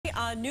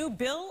A new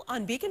bill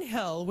on Beacon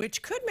Hill,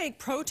 which could make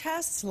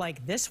protests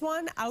like this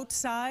one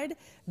outside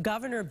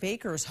Governor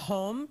Baker's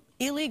home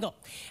illegal.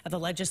 The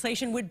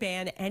legislation would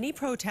ban any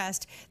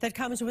protest that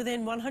comes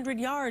within 100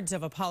 yards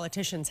of a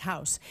politician's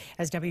house.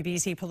 As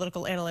WBZ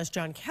political analyst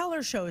John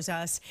Keller shows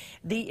us,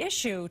 the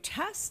issue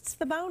tests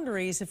the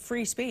boundaries of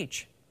free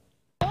speech.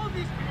 All of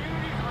these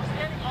communities are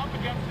standing up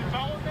against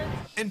development.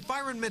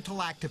 Environmental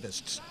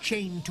activists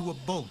chained to a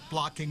boat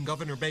blocking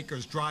Governor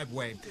Baker's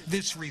driveway.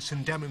 This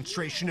recent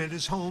demonstration at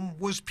his home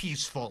was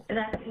peaceful.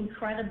 That's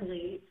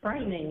incredibly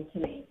frightening to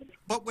me.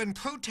 But when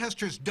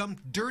protesters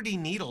dumped dirty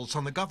needles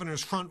on the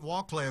governor's front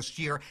walk last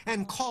year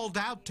and called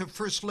out to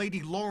First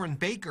Lady Lauren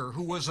Baker,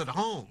 who was at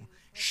home,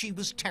 she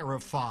was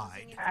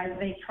terrified. Are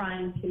they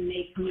trying to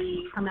make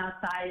me come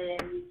outside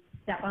and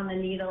step on the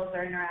needles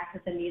or interact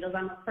with the needles?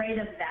 I'm afraid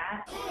of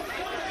that.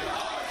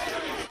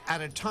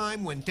 At a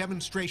time when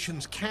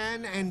demonstrations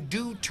can and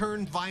do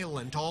turn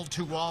violent all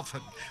too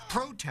often,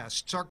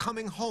 protests are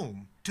coming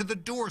home to the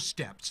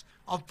doorsteps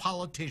of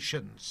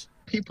politicians.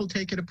 People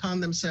take it upon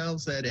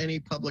themselves that any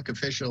public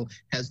official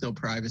has no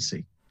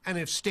privacy. And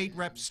if State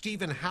Rep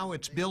Stephen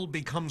Howitt's bill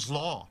becomes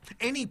law,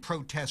 any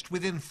protest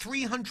within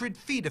 300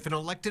 feet of an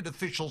elected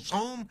official's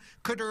home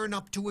could earn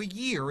up to a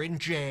year in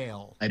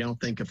jail. I don't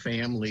think a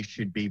family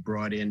should be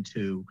brought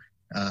into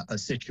a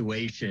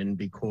situation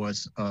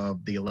because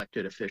of the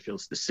elected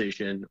official's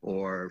decision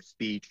or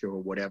speech or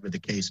whatever the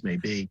case may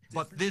be.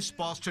 But this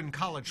Boston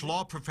College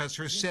law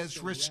professor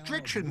says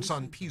restrictions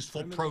on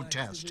peaceful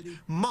protest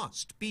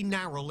must be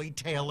narrowly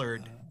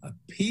tailored. A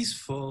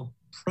peaceful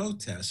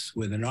protest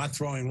where they're not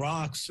throwing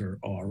rocks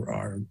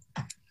or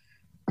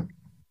I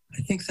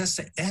think that's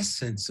the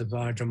essence of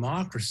our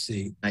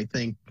democracy. I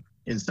think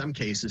in some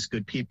cases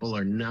good people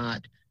are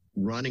not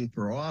running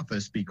for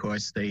office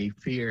because they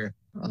fear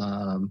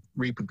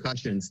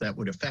repercussions that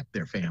would affect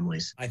their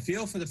families. I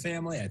feel for the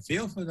family, I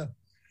feel for the,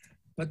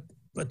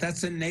 but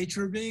that's the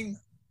nature of being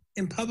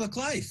in public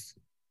life.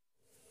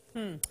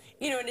 You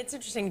know, and it's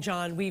interesting,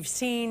 John, we've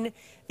seen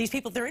these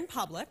people, they're in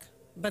public,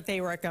 but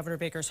they were at Governor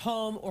Baker's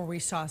home, or we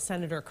saw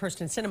Senator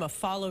Kyrsten Sinema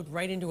followed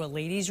right into a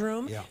ladies'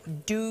 room. Yeah.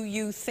 Do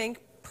you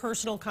think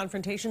personal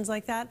confrontations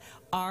like that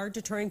are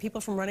deterring people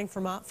from running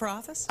for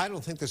office? I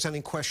don't think there's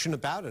any question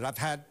about it. I've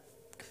had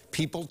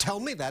people tell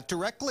me that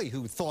directly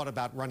who thought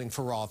about running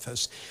for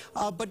office.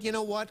 But you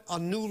know what? A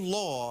new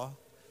law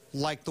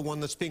like the one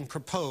that's being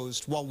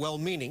proposed, while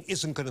well-meaning,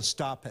 isn't going to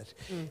stop it.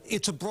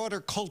 It's a broader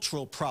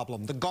cultural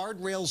problem. The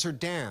guardrails are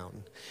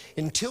down.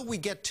 Until we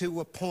get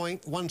to a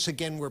point, once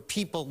again, where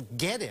people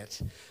get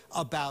it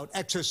about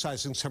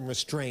exercising some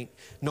restraint,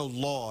 no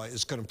law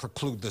is going to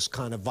preclude this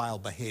kind of vile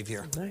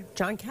behavior.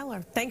 John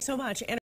Keller, thanks so much.